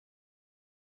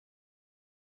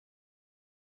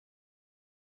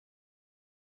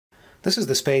This is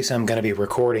the space I'm going to be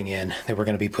recording in, that we're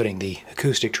going to be putting the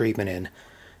acoustic treatment in.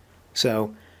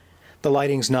 So, the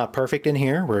lighting's not perfect in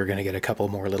here. We're going to get a couple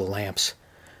more little lamps.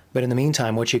 But in the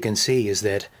meantime, what you can see is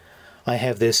that I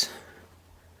have this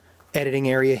editing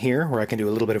area here where I can do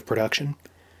a little bit of production.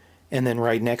 And then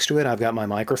right next to it, I've got my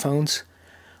microphones.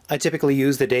 I typically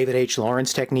use the David H.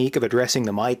 Lawrence technique of addressing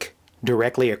the mic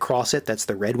directly across it. That's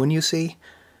the red one you see.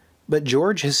 But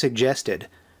George has suggested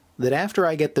that after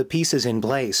I get the pieces in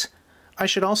place, I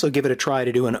should also give it a try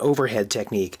to do an overhead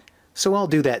technique. So I'll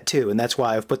do that too, and that's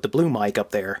why I've put the blue mic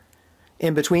up there.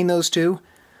 In between those two,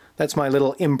 that's my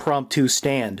little impromptu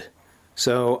stand.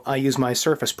 So I use my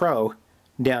Surface Pro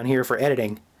down here for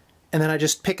editing, and then I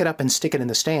just pick it up and stick it in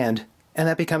the stand, and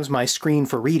that becomes my screen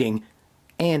for reading,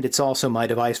 and it's also my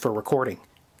device for recording.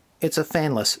 It's a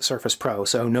fanless Surface Pro,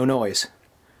 so no noise.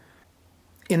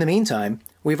 In the meantime,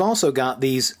 we've also got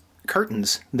these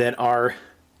curtains that are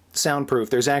soundproof.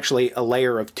 There's actually a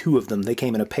layer of 2 of them. They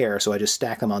came in a pair, so I just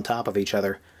stacked them on top of each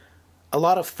other. A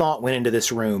lot of thought went into this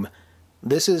room.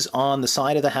 This is on the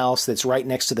side of the house that's right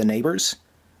next to the neighbors.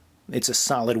 It's a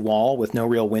solid wall with no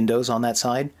real windows on that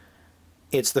side.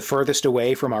 It's the furthest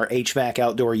away from our HVAC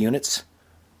outdoor units.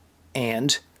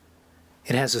 And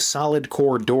it has a solid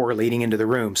core door leading into the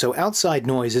room, so outside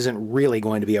noise isn't really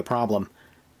going to be a problem.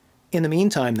 In the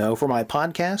meantime, though, for my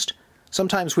podcast,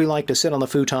 sometimes we like to sit on the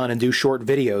futon and do short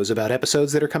videos about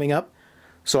episodes that are coming up,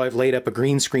 so I've laid up a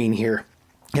green screen here,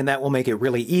 and that will make it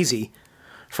really easy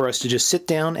for us to just sit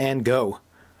down and go.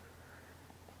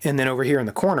 And then over here in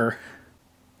the corner,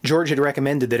 George had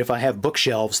recommended that if I have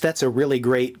bookshelves, that's a really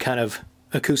great kind of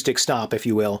acoustic stop, if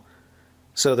you will.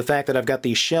 So the fact that I've got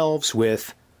these shelves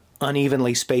with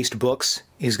unevenly spaced books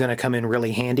is going to come in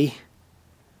really handy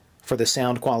for the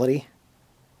sound quality.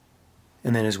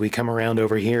 And then as we come around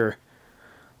over here,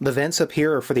 the vents up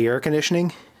here are for the air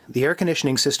conditioning. The air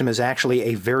conditioning system is actually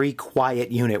a very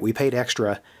quiet unit. We paid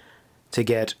extra to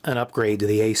get an upgrade to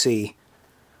the AC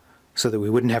so that we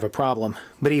wouldn't have a problem.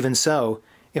 But even so,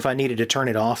 if I needed to turn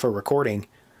it off for recording,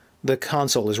 the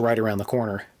console is right around the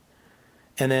corner.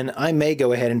 And then I may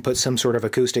go ahead and put some sort of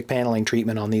acoustic paneling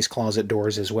treatment on these closet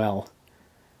doors as well.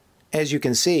 As you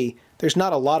can see, there's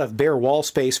not a lot of bare wall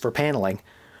space for paneling,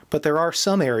 but there are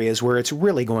some areas where it's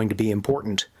really going to be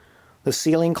important. The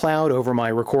ceiling cloud over my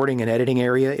recording and editing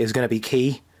area is going to be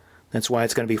key. That's why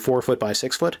it's going to be 4 foot by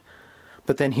 6 foot.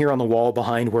 But then here on the wall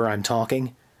behind where I'm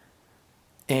talking,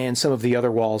 and some of the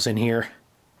other walls in here,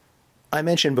 I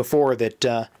mentioned before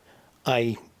that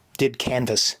I did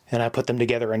canvas, and I put them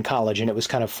together in college, and it was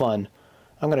kind of fun.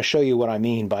 I'm going to show you what I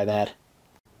mean by that.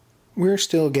 We're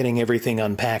still getting everything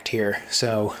unpacked here,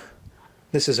 so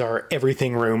this is our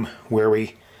everything room where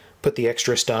we put the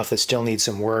extra stuff that still needs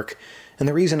some work. And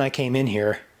the reason I came in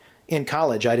here, in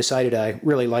college I decided I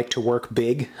really like to work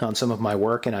big on some of my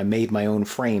work, and I made my own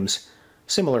frames,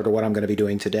 similar to what I'm going to be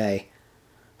doing today.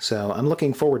 So I'm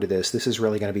looking forward to this. This is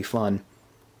really going to be fun.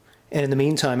 And in the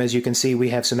meantime, as you can see,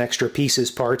 we have some extra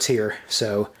pieces, parts here,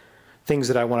 so things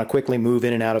that I want to quickly move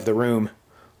in and out of the room,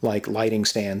 like lighting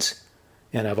stands.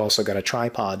 And I've also got a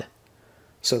tripod.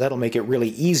 So that'll make it really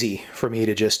easy for me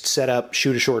to just set up,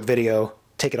 shoot a short video,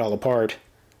 take it all apart,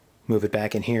 move it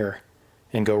back in here,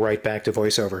 and go right back to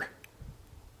voiceover.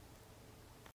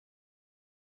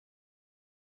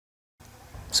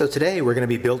 So today we're going to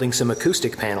be building some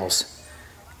acoustic panels.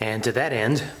 And to that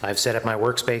end, I've set up my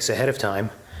workspace ahead of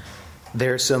time.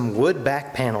 There's some wood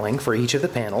back paneling for each of the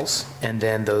panels, and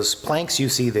then those planks you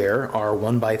see there are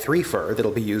 1x3 fir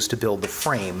that'll be used to build the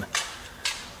frame.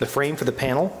 The frame for the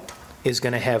panel is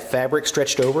going to have fabric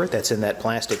stretched over it that's in that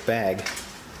plastic bag.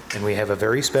 And we have a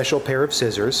very special pair of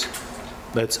scissors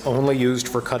that's only used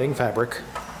for cutting fabric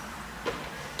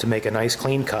to make a nice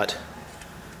clean cut.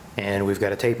 And we've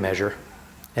got a tape measure.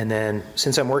 And then,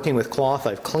 since I'm working with cloth,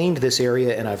 I've cleaned this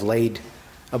area and I've laid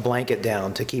a blanket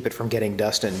down to keep it from getting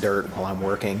dust and dirt while I'm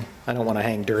working. I don't want to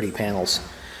hang dirty panels.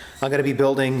 I'm going to be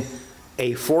building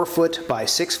a 4 foot by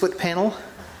 6 foot panel,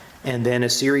 and then a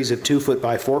series of 2 foot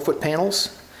by 4 foot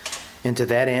panels. And to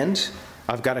that end,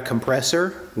 I've got a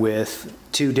compressor with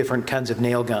 2 different kinds of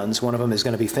nail guns. One of them is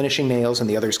going to be finishing nails and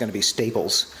the other is going to be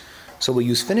staples. So we'll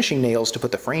use finishing nails to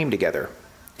put the frame together,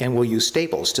 and we'll use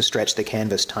staples to stretch the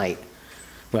canvas tight.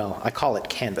 Well, I call it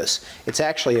canvas. It's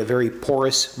actually a very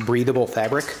porous, breathable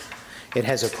fabric. It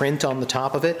has a print on the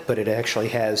top of it, but it actually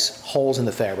has holes in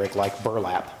the fabric like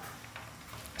burlap.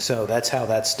 So that's how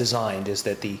that's designed, is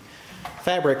that the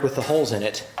fabric with the holes in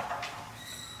it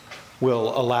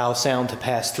will allow sound to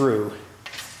pass through,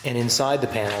 and inside the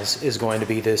panels is going to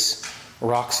be this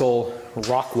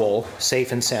Rockwool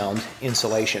safe and sound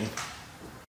insulation.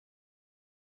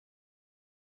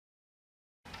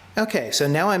 Okay, so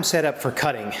now I'm set up for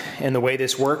cutting, and the way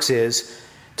this works is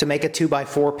to make a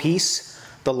 2x4 piece,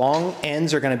 the long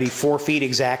ends are going to be 4 feet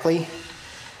exactly,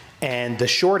 and the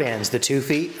short ends, the 2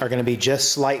 feet, are going to be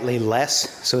just slightly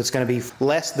less, so it's going to be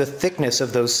less the thickness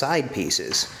of those side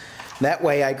pieces. That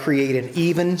way I create an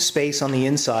even space on the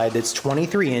inside that's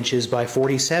 23 inches by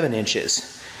 47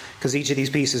 inches, because each of these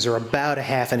pieces are about a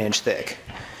 ½ inch thick.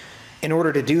 In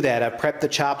order to do that, I've prepped the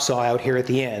chop saw out here at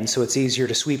the end, so it's easier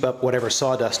to sweep up whatever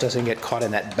sawdust doesn't get caught in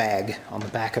that bag on the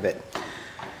back of it.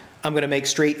 I'm going to make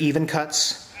straight even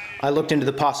cuts. I looked into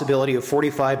the possibility of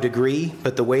 45 degree,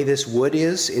 but the way this wood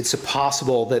is, it's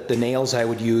possible that the nails I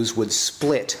would use would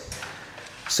split.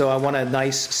 So I want a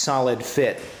nice solid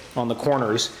fit on the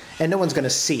corners, and no one's going to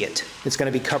see it. It's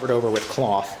going to be covered over with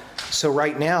cloth. So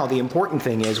right now, the important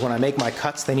thing is when I make my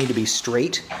cuts, they need to be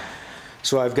straight.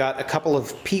 So I've got a couple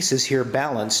of pieces here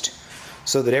balanced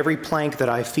so that every plank that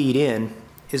I feed in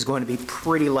is going to be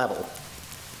pretty level.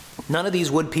 None of these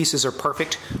wood pieces are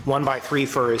perfect. 1x3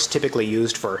 fir is typically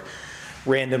used for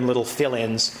random little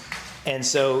fill-ins, and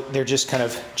so they're just kind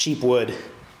of cheap wood.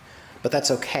 But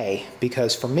that's okay,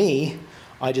 because for me,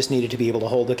 I just needed to be able to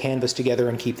hold the canvas together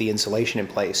and keep the insulation in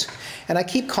place. And I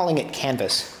keep calling it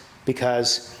canvas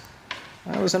because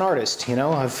I was an artist, you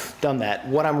know, I've done that.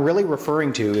 What I'm really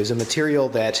referring to is a material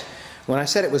that, when I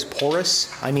said it was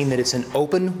porous, I mean that it's an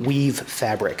open weave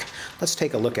fabric. Let's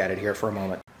take a look at it here for a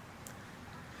moment.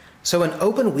 So an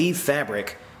open weave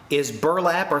fabric is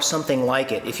burlap or something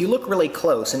like it. If you look really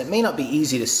close, and it may not be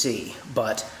easy to see,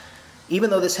 but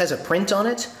even though this has a print on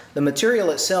it, the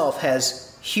material itself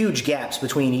has huge gaps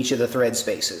between each of the thread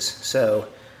spaces. So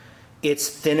it's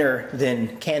thinner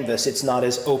than canvas, it's not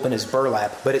as open as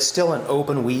burlap, but it's still an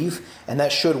open weave, and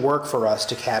that should work for us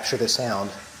to capture the sound.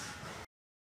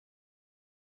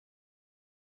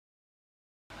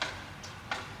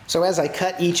 So as I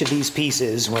cut each of these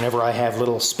pieces, whenever I have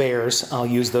little spares, I'll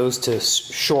use those to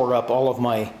shore up all of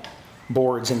my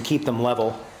boards and keep them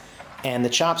level. And the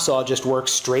chop saw just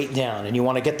works straight down, and you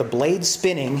want to get the blade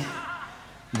spinning,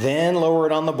 then lower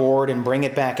it on the board and bring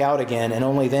it back out again, and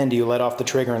only then do you let off the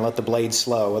trigger and let the blade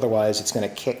slow, otherwise it's going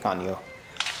to kick on you.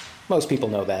 Most people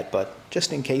know that, but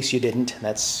just in case you didn't,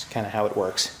 that's kind of how it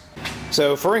works.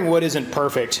 So furring wood isn't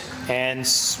perfect, and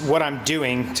what I'm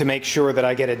doing to make sure that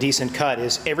I get a decent cut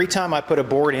is every time I put a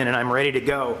board in and I'm ready to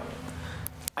go,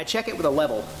 I check it with a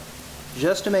level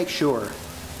just to make sure.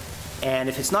 And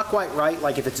if it's not quite right,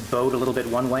 like if it's bowed a little bit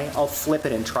one way, I'll flip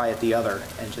it and try it the other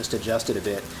and just adjust it a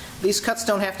bit. These cuts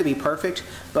don't have to be perfect,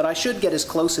 but I should get as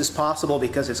close as possible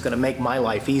because it's going to make my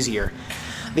life easier.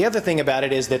 The other thing about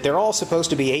it is that they're all supposed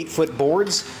to be 8-foot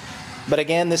boards, but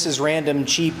again, this is random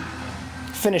cheap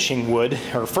finishing wood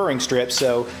or furring strips,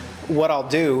 so what I'll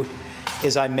do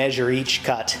is I measure each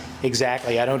cut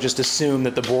exactly. I don't just assume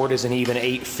that the board is an even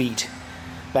 8 feet.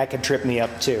 That could trip me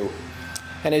up too.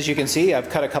 And as you can see, I've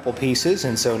cut a couple pieces,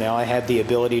 and so now I have the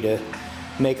ability to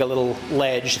make a little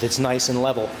ledge that's nice and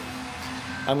level.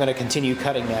 I'm going to continue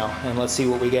cutting now, and let's see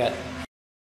what we get.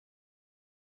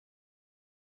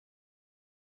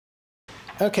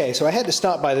 Okay, so I had to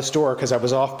stop by the store because I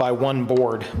was off by one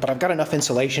board, but I've got enough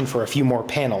insulation for a few more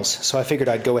panels, so I figured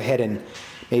I'd go ahead and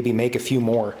maybe make a few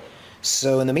more.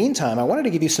 So in the meantime, I wanted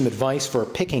to give you some advice for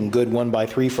picking good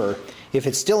 1x3 fir. If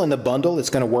it's still in the bundle,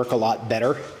 it's going to work a lot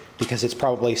better, because it's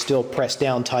probably still pressed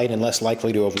down tight and less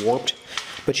likely to have warped.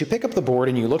 But you pick up the board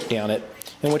and you look down it,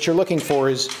 and what you're looking for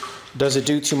is, does it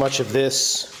do too much of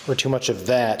this or too much of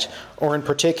that? Or in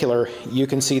particular, you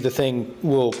can see the thing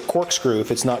will corkscrew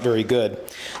if it's not very good.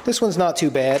 This one's not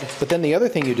too bad, but then the other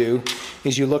thing you do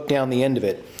is you look down the end of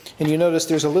it, and you notice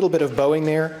there's a little bit of bowing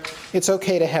there. It's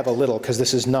okay to have a little, because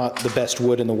this is not the best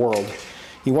wood in the world.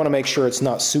 You want to make sure it's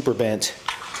not super bent.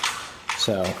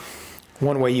 So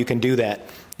one way you can do that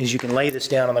is you can lay this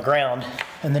down on the ground,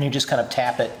 and then you just kind of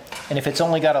tap it. And if it's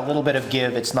only got a little bit of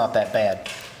give, it's not that bad.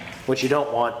 What you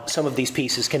don't want, some of these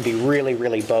pieces can be really,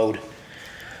 really bowed.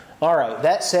 All right,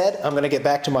 that said, I'm going to get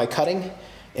back to my cutting,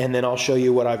 and then I'll show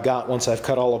you what I've got once I've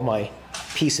cut all of my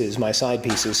pieces, my side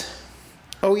pieces.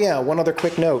 Oh yeah, one other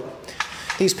quick note.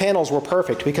 These panels were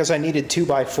perfect because I needed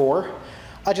 2x4.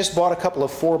 I just bought a couple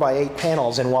of 4x8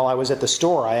 panels, and while I was at the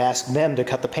store, I asked them to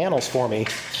cut the panels for me.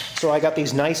 So I got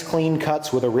these nice clean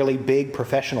cuts with a really big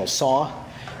professional saw.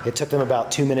 It took them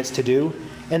about 2 minutes to do,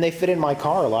 and they fit in my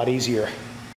car a lot easier.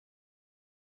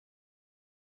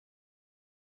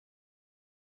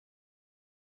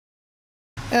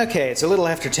 Okay, it's a little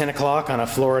after 10 o'clock on a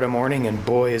Florida morning, and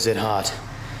boy is it hot.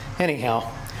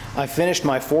 Anyhow, I finished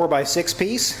my 4x6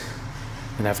 piece,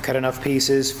 and I've cut enough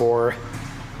pieces for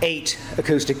 8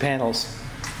 acoustic panels.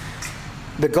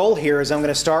 The goal here is I'm going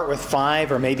to start with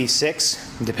 5 or maybe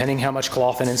 6, depending how much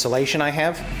cloth and insulation I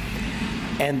have.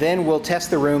 And then we'll test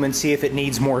the room and see if it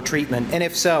needs more treatment. And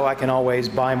if so, I can always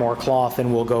buy more cloth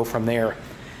and we'll go from there.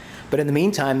 But in the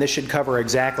meantime, this should cover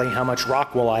exactly how much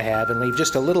rock wool I have and leave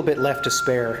just a little bit left to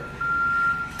spare.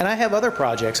 And I have other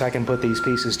projects I can put these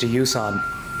pieces to use on.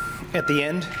 At the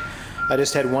end, I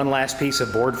just had one last piece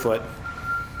of board foot.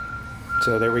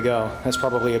 So there we go. That's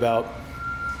probably about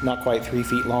not quite 3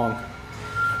 feet long.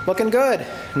 Looking good.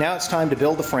 Now it's time to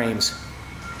build the frames.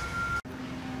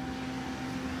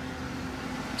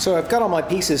 So I've got all my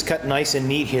pieces cut nice and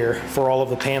neat here for all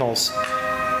of the panels.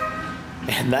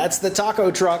 And that's the taco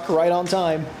truck right on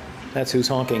time. That's who's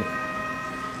honking.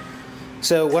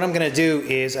 So what I'm going to do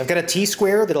is I've got a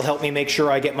T-square that'll help me make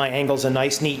sure I get my angles a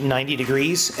nice neat 90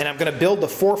 degrees. And I'm going to build the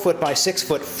 4 foot by 6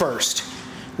 foot first.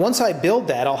 Once I build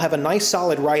that, I'll have a nice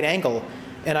solid right angle.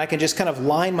 And I can just kind of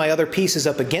line my other pieces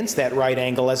up against that right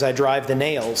angle as I drive the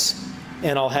nails.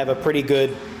 And I'll have a pretty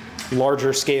good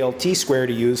larger scale T-square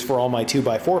to use for all my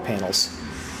 2x4 panels.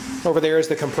 Over there is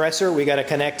the compressor. We got to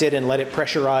connect it and let it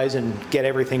pressurize and get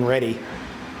everything ready.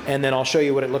 And then I'll show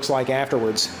you what it looks like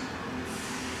afterwards.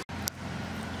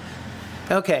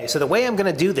 Okay, so the way I'm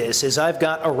going to do this is I've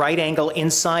got a right angle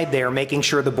inside there, making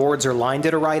sure the boards are lined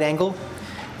at a right angle.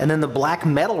 And then the black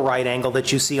metal right angle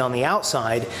that you see on the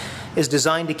outside is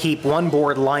designed to keep one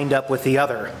board lined up with the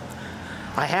other.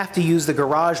 I have to use the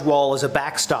garage wall as a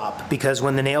backstop because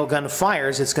when the nail gun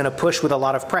fires, it's going to push with a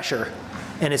lot of pressure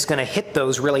and it's going to hit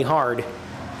those really hard.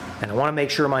 And I want to make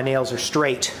sure my nails are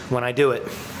straight when I do it.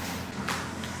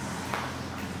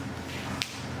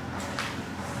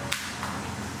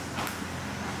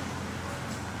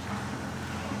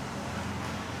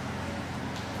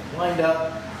 Lined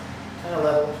up, kind of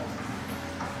level.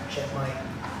 Check my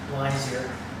lines here.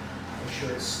 Make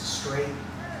sure it's straight,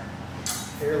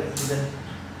 fairly even.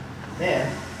 Then,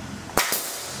 my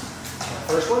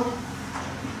first one.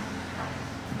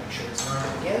 Make sure it's lined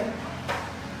up again.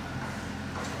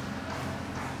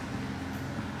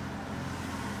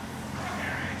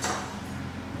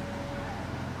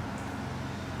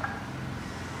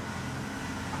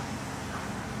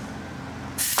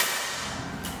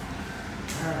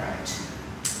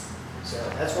 So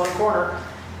that's one corner,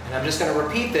 and I'm just going to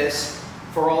repeat this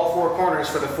for all 4 corners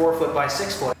for the 4 foot by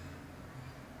 6 foot.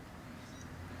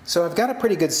 So I've got a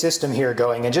pretty good system here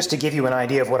going, and just to give you an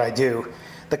idea of what I do,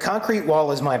 the concrete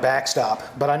wall is my backstop,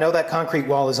 but I know that concrete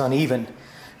wall is uneven,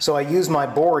 so I use my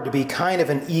board to be kind of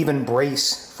an even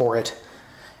brace for it.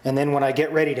 And then when I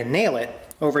get ready to nail it,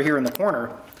 over here in the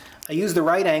corner, I use the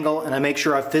right angle and I make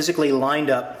sure I've physically lined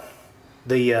up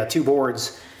the 2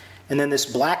 boards, and then this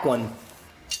black one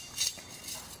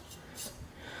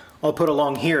I'll put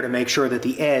along here to make sure that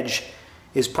the edge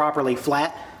is properly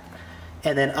flat.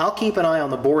 And then I'll keep an eye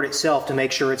on the board itself to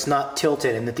make sure it's not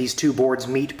tilted and that these 2 boards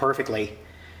meet perfectly.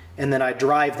 And then I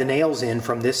drive the nails in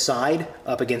from this side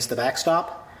up against the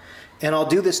backstop. And I'll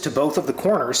do this to both of the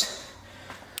corners.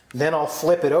 Then I'll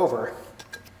flip it over.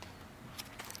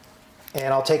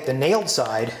 And I'll take the nailed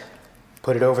side,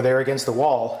 put it over there against the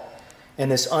wall,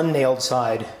 and this unnailed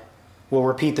side will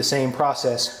repeat the same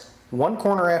process, one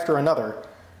corner after another,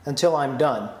 until I'm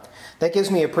done. That gives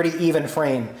me a pretty even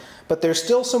frame, but there's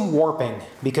still some warping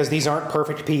because these aren't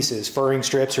perfect pieces. Furring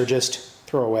strips are just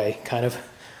throwaway, kind of.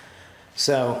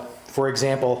 So, for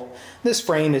example, this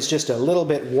frame is just a little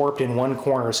bit warped in one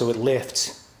corner so it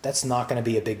lifts. That's not going to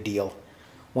be a big deal.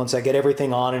 Once I get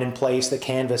everything on and in place, the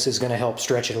canvas is going to help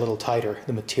stretch it a little tighter,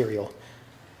 the material.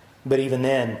 But even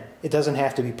then, it doesn't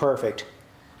have to be perfect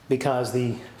because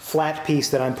the flat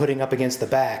piece that I'm putting up against the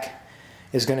back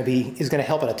is going to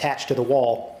help it attach to the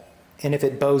wall, and if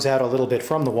it bows out a little bit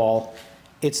from the wall,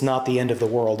 it's not the end of the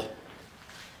world.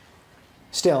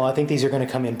 Still, I think these are going to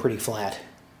come in pretty flat.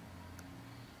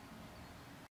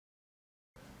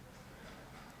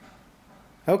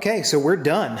 Okay, so we're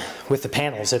done with the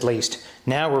panels at least.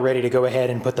 Now we're ready to go ahead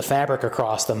and put the fabric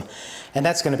across them, and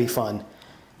that's going to be fun.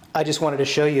 I just wanted to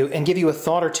show you and give you a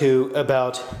thought or two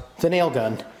about the nail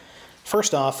gun.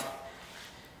 First off,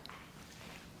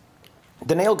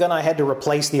 the nail gun I had to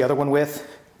replace the other one with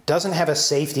doesn't have a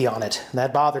safety on it.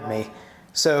 That bothered me.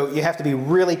 So you have to be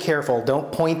really careful.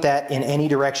 Don't point that in any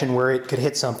direction where it could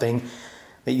hit something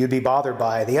that you'd be bothered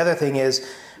by. The other thing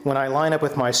is, when I line up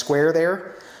with my square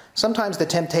there, sometimes the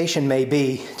temptation may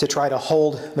be to try to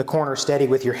hold the corner steady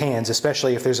with your hands,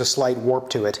 especially if there's a slight warp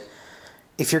to it.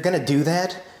 If you're going to do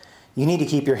that, you need to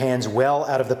keep your hands well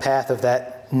out of the path of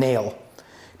that nail.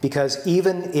 Because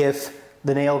even if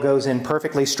the nail goes in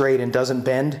perfectly straight and doesn't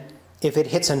bend, if it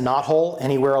hits a knot hole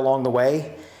anywhere along the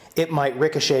way, it might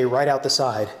ricochet right out the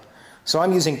side. So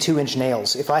I'm using 2-inch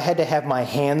nails. If I had to have my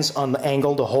hands on the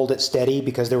angle to hold it steady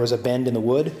because there was a bend in the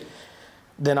wood,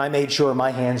 then I made sure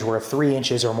my hands were 3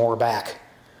 inches or more back,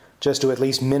 just to at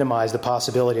least minimize the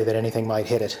possibility that anything might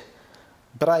hit it.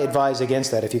 But I advise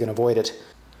against that if you can avoid it.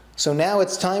 So now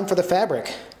it's time for the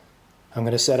fabric. I'm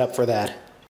going to set up for that.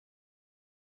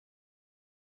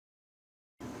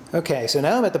 Okay, so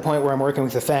now I'm at the point where I'm working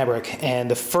with the fabric,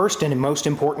 and the first and most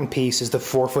important piece is the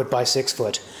 4 foot by 6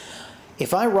 foot.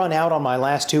 If I run out on my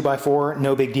last 2x4,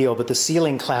 no big deal, but the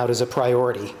ceiling cloud is a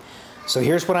priority. So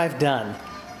here's what I've done.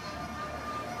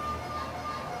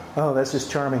 Oh, that's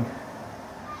just charming.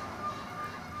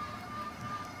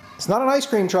 It's not an ice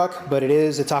cream truck, but it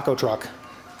is a taco truck.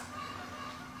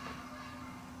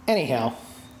 Anyhow,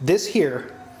 this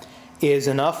here is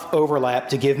enough overlap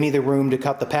to give me the room to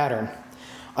cut the pattern.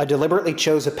 I deliberately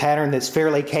chose a pattern that's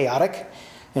fairly chaotic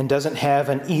and doesn't have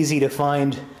an easy to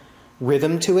find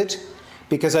rhythm to it,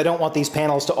 because I don't want these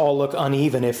panels to all look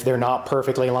uneven if they're not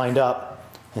perfectly lined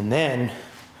up. And then,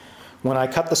 when I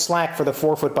cut the slack for the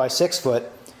 4 foot by 6 foot,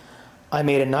 I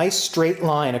made a nice straight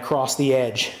line across the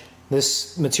edge.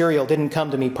 This material didn't come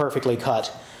to me perfectly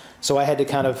cut, so I had to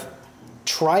kind of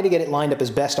try to get it lined up as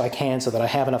best I can so that I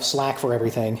have enough slack for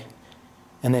everything,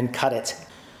 and then cut it.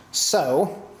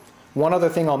 So, one other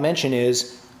thing I'll mention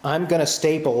is I'm going to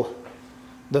staple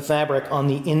the fabric on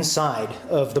the inside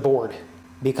of the board,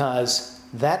 because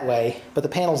that way, but the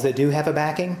panels that do have a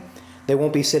backing, they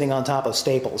won't be sitting on top of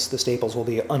staples. The staples will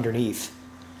be underneath.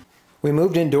 We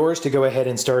moved indoors to go ahead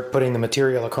and start putting the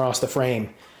material across the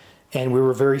frame, and we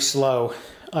were very slow.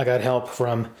 I got help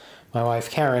from my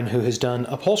wife Karen, who has done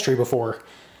upholstery before,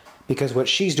 because what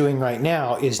she's doing right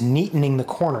now is neatening the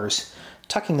corners,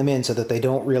 tucking them in so that they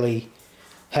don't really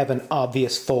have an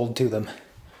obvious fold to them.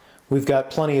 We've got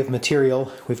plenty of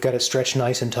material, we've got it stretched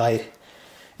nice and tight,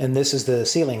 and this is the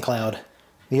ceiling cloud.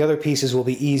 The other pieces will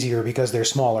be easier because they're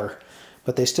smaller,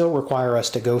 but they still require us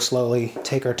to go slowly,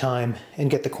 take our time, and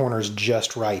get the corners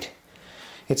just right.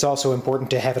 It's also important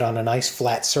to have it on a nice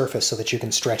flat surface so that you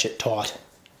can stretch it taut.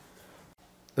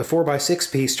 The 4x6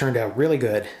 piece turned out really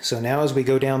good, so now as we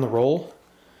go down the roll,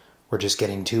 we're just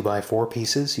getting 2x4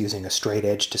 pieces, using a straight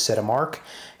edge to set a mark,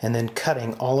 and then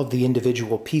cutting all of the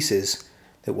individual pieces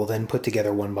that we'll then put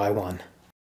together one by one.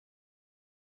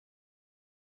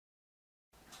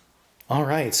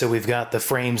 Alright, so we've got the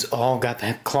frames all got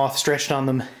the cloth stretched on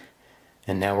them,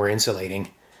 and now we're insulating.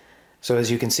 So as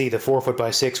you can see, the 4 foot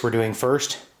by 6 we're doing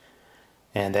first,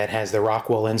 and that has the rock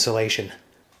wool insulation.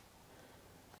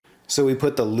 So we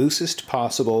put the loosest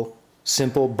possible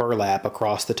simple burlap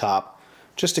across the top,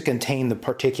 just to contain the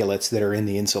particulates that are in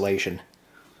the insulation.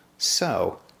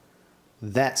 So,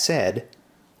 that said,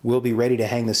 we'll be ready to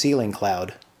hang the ceiling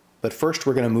cloud, but first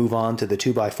we're going to move on to the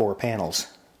 2x4 panels.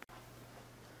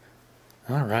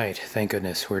 Alright, thank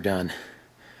goodness we're done.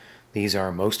 These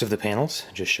are most of the panels,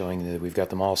 just showing that we've got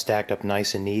them all stacked up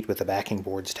nice and neat with the backing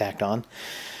boards tacked on.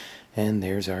 And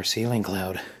there's our ceiling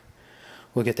cloud.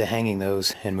 We'll get to hanging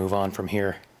those and move on from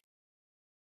here.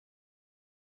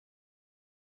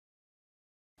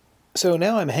 So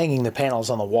now I'm hanging the panels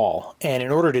on the wall, and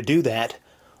in order to do that,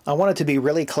 I want it to be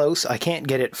really close. I can't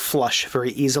get it flush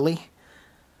very easily,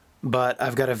 but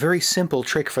I've got a very simple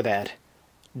trick for that.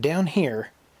 Down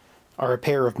here are a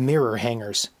pair of mirror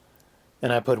hangers,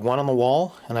 and I put one on the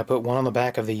wall and I put one on the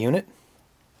back of the unit.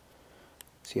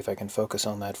 See if I can focus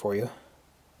on that for you.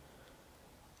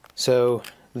 So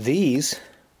these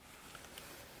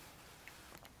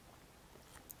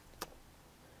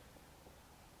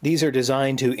are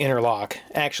designed to interlock.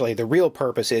 Actually, the real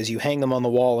purpose is you hang them on the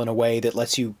wall in a way that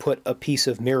lets you put a piece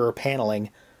of mirror paneling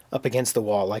up against the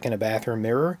wall, like in a bathroom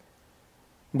mirror.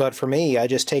 But for me, I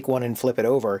just take one and flip it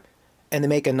over, and they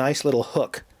make a nice little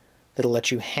hook that'll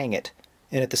let you hang it,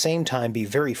 and at the same time be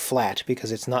very flat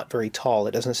because it's not very tall.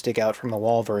 It doesn't stick out from the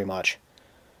wall very much.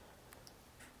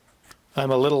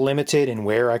 I'm a little limited in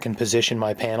where I can position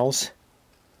my panels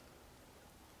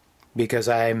because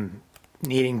I'm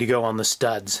needing to go on the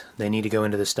studs. They need to go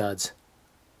into the studs.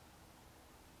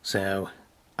 So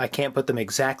I can't put them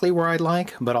exactly where I'd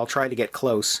like, but I'll try to get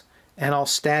close, and I'll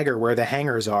stagger where the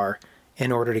hangers are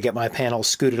in order to get my panels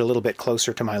scooted a little bit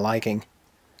closer to my liking.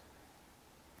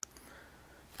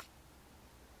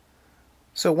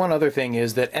 So one other thing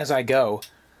is that as I go,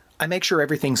 I make sure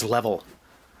everything's level.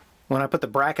 When I put the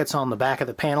brackets on the back of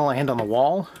the panel and on the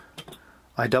wall,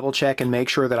 I double check and make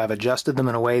sure that I've adjusted them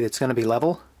in a way that's going to be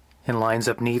level and lines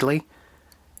up neatly.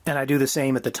 And I do the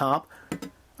same at the top.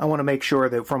 I want to make sure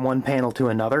that from one panel to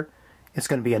another, it's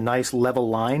going to be a nice level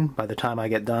line by the time I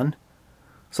get done,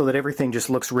 so that everything just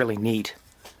looks really neat.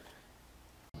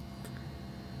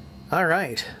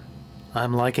 Alright,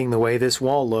 I'm liking the way this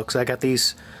wall looks. I got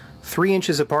these 3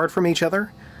 inches apart from each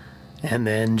other, and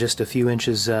then just a few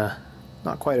inches,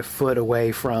 not quite a foot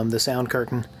away from the sound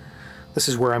curtain. This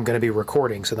is where I'm going to be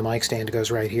recording, so the mic stand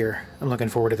goes right here. I'm looking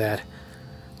forward to that.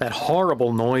 That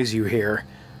horrible noise you hear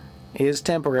is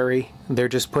temporary. They're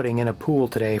just putting in a pool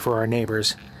today for our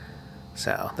neighbors.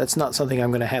 So that's not something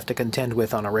I'm going to have to contend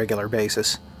with on a regular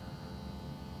basis.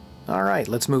 Alright,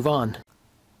 let's move on.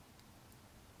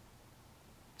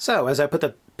 So, as I put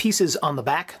the pieces on the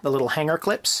back, the little hanger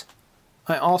clips,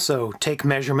 I also take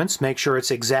measurements, make sure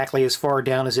it's exactly as far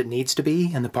down as it needs to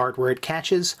be, and the part where it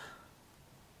catches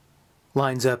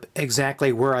lines up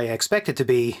exactly where I expect it to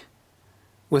be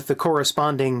with the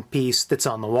corresponding piece that's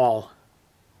on the wall.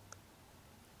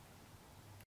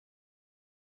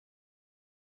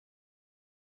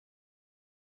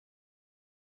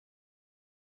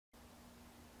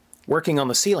 Working on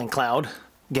the ceiling cloud,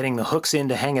 getting the hooks in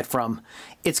to hang it from.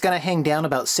 It's going to hang down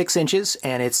about 6 inches,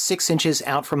 and it's 6 inches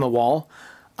out from the wall.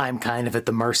 I'm kind of at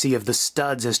the mercy of the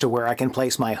studs as to where I can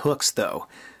place my hooks, though.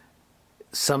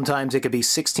 Sometimes it could be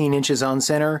 16 inches on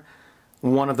center.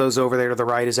 One of those over there to the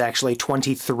right is actually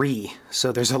 23,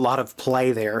 so there's a lot of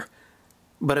play there.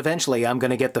 But eventually I'm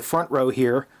going to get the front row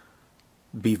here,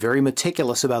 be very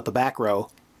meticulous about the back row,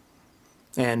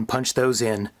 and punch those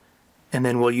in. And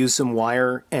then we'll use some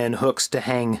wire and hooks to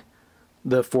hang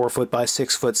the 4 foot by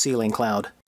 6 foot ceiling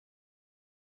cloud.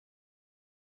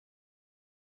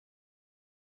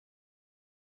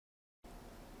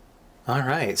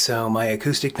 Alright, so my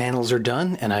acoustic panels are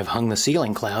done and I've hung the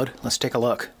ceiling cloud. Let's take a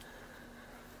look.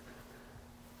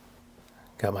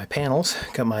 Got my panels,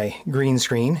 got my green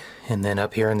screen, and then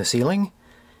up here in the ceiling,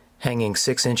 hanging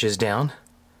 6 inches down.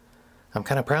 I'm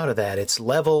kind of proud of that. It's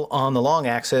level on the long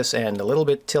axis and a little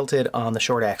bit tilted on the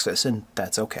short axis, and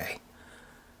that's okay.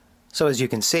 So as you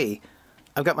can see,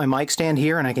 I've got my mic stand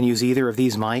here and I can use either of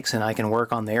these mics and I can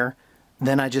work on there.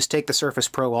 Then I just take the Surface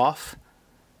Pro off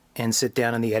and sit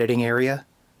down in the editing area,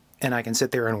 and I can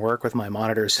sit there and work with my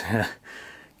monitors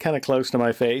kind of close to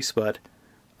my face, but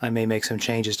I may make some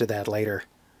changes to that later.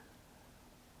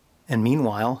 And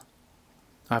meanwhile,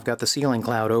 I've got the ceiling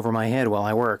cloud over my head while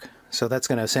I work, so that's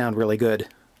going to sound really good.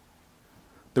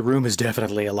 The room is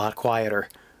definitely a lot quieter.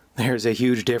 There's a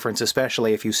huge difference,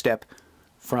 especially if you step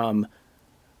from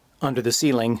under the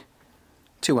ceiling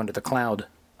to under the cloud.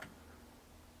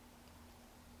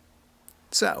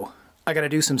 So, I gotta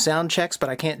do some sound checks, but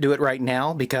I can't do it right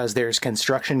now because there's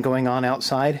construction going on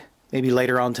outside. Maybe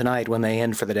later on tonight when they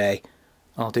end for the day,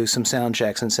 I'll do some sound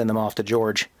checks and send them off to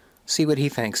George, see what he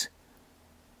thinks,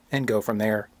 and go from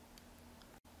there.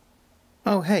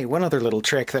 Oh hey, one other little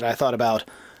trick that I thought about.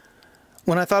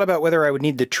 When I thought about whether I would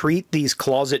need to treat these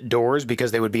closet doors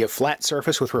because they would be a flat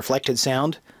surface with reflected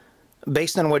sound,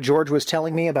 based on what George was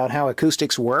telling me about how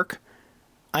acoustics work,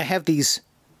 I have these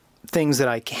things that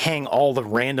I hang all the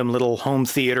random little home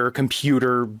theater,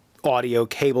 computer, audio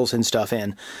cables and stuff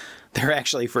in. They're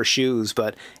actually for shoes,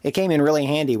 but it came in really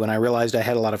handy when I realized I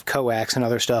had a lot of coax and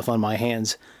other stuff on my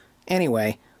hands.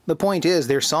 Anyway, the point is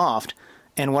they're soft,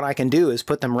 and what I can do is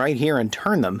put them right here and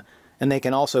turn them, and they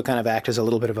can also kind of act as a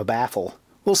little bit of a baffle.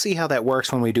 We'll see how that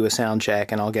works when we do a sound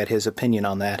check, and I'll get his opinion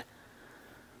on that.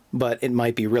 But it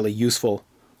might be really useful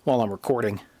while I'm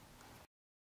recording.